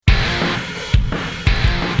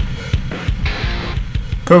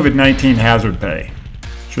COVID-19 hazard pay.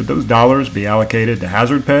 Should those dollars be allocated to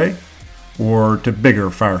hazard pay or to bigger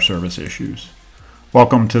fire service issues?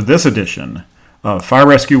 Welcome to this edition of Fire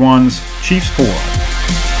Rescue One's Chiefs Forum.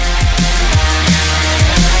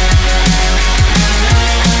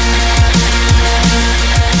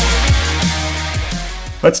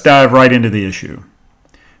 Let's dive right into the issue.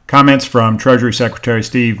 Comments from Treasury Secretary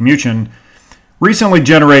Steve Mnuchin recently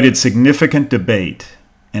generated significant debate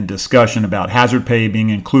and discussion about hazard pay being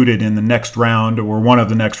included in the next round or one of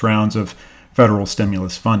the next rounds of federal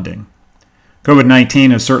stimulus funding.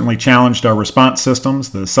 COVID-19 has certainly challenged our response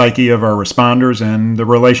systems, the psyche of our responders, and the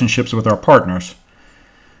relationships with our partners.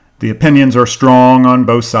 The opinions are strong on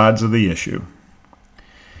both sides of the issue.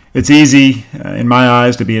 It's easy, in my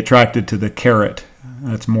eyes, to be attracted to the carrot,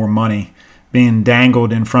 that's more money, being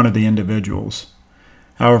dangled in front of the individuals.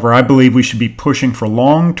 However, I believe we should be pushing for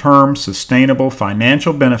long-term sustainable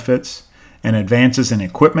financial benefits and advances in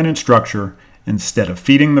equipment and structure instead of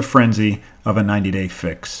feeding the frenzy of a 90-day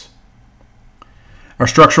fix. Our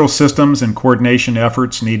structural systems and coordination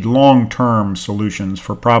efforts need long-term solutions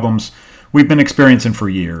for problems we've been experiencing for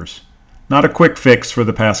years, not a quick fix for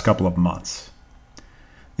the past couple of months.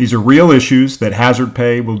 These are real issues that hazard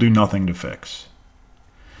pay will do nothing to fix.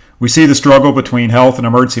 We see the struggle between health and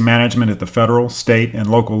emergency management at the federal, state, and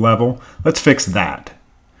local level. Let's fix that.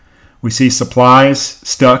 We see supplies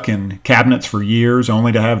stuck in cabinets for years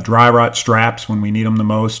only to have dry rot straps when we need them the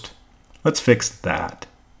most. Let's fix that.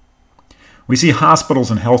 We see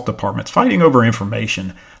hospitals and health departments fighting over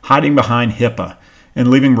information, hiding behind HIPAA,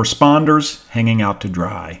 and leaving responders hanging out to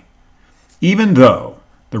dry. Even though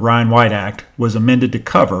the Ryan-White Act was amended to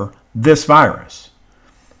cover this virus.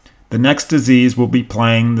 The next disease will be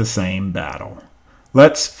playing the same battle.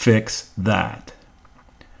 Let's fix that.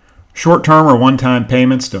 Short-term or one-time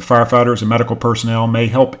payments to firefighters and medical personnel may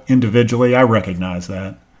help individually, I recognize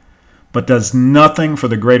that, but does nothing for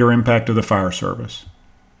the greater impact of the fire service.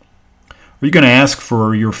 Are you going to ask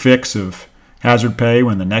for your fix of hazard pay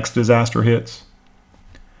when the next disaster hits?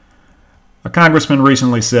 A congressman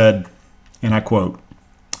recently said, and I quote,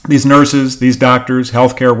 "These nurses, these doctors,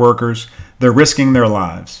 healthcare workers, they're risking their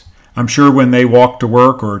lives. I'm sure when they walk to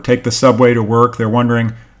work or take the subway to work, they're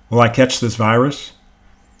wondering, will I catch this virus?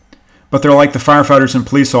 But they're like the firefighters and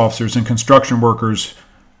police officers and construction workers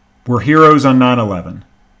were heroes on 9/11.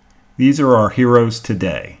 These are our heroes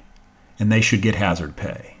today, and they should get hazard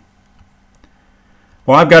pay."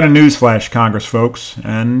 Well, I've got a newsflash, Congress folks,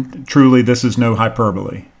 and truly this is no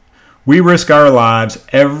hyperbole. We risk our lives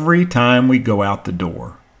every time we go out the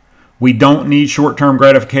door. We don't need short-term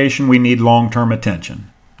gratification, we need long-term attention.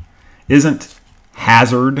 Isn't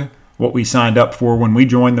hazard what we signed up for when we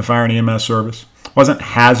joined the fire and EMS service? Wasn't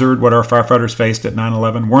hazard what our firefighters faced at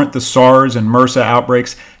 9/11? Weren't the SARS and MRSA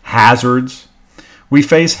outbreaks hazards? We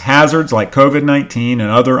face hazards like COVID-19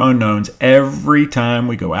 and other unknowns every time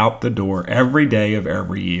we go out the door, every day of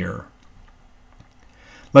every year.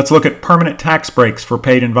 Let's look at permanent tax breaks for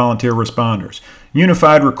paid and volunteer responders,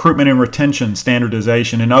 unified recruitment and retention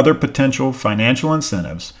standardization, and other potential financial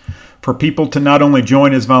incentives for people to not only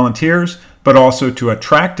join as volunteers, but also to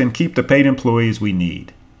attract and keep the paid employees we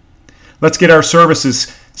need. Let's get our services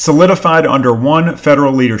solidified under one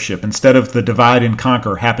federal leadership instead of the divide and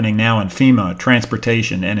conquer happening now in FEMA,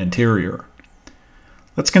 transportation, and interior.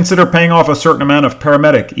 Let's consider paying off a certain amount of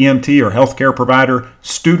paramedic, EMT, or healthcare provider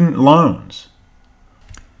student loans.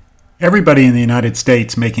 Everybody in the United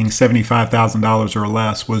States making $75,000 or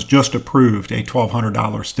less was just approved a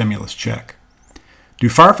 $1,200 stimulus check. Do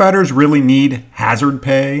firefighters really need hazard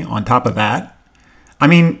pay on top of that? I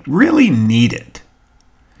mean, really need it?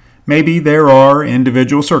 Maybe there are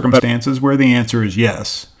individual circumstances where the answer is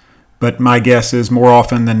yes, but my guess is more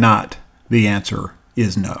often than not, the answer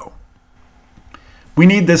is no. We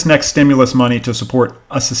need this next stimulus money to support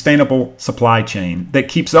a sustainable supply chain that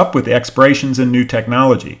keeps up with the expirations in new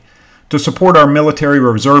technology, to support our military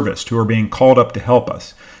reservists who are being called up to help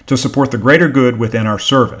us, to support the greater good within our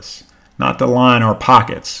service, not to line our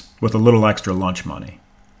pockets with a little extra lunch money.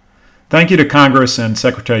 Thank you to Congress and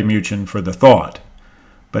Secretary Mnuchin for the thought,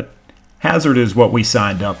 but hazard is what we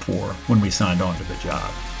signed up for when we signed on to the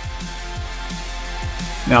job.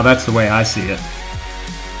 Now that's the way I see it.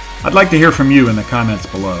 I'd like to hear from you in the comments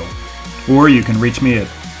below, or you can reach me at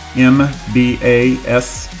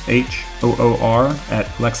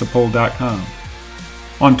mbashoor@lexipol.com,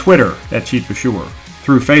 on Twitter at Chief Bashoor,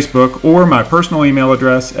 through Facebook, or my personal email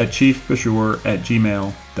address at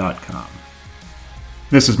chiefbashoor@gmail.com.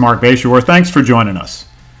 This is Mark Bashoor. Thanks for joining us.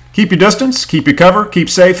 Keep your distance, keep your cover, keep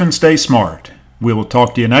safe, and stay smart. We will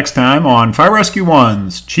talk to you next time on Fire Rescue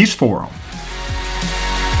One's Chiefs Forum.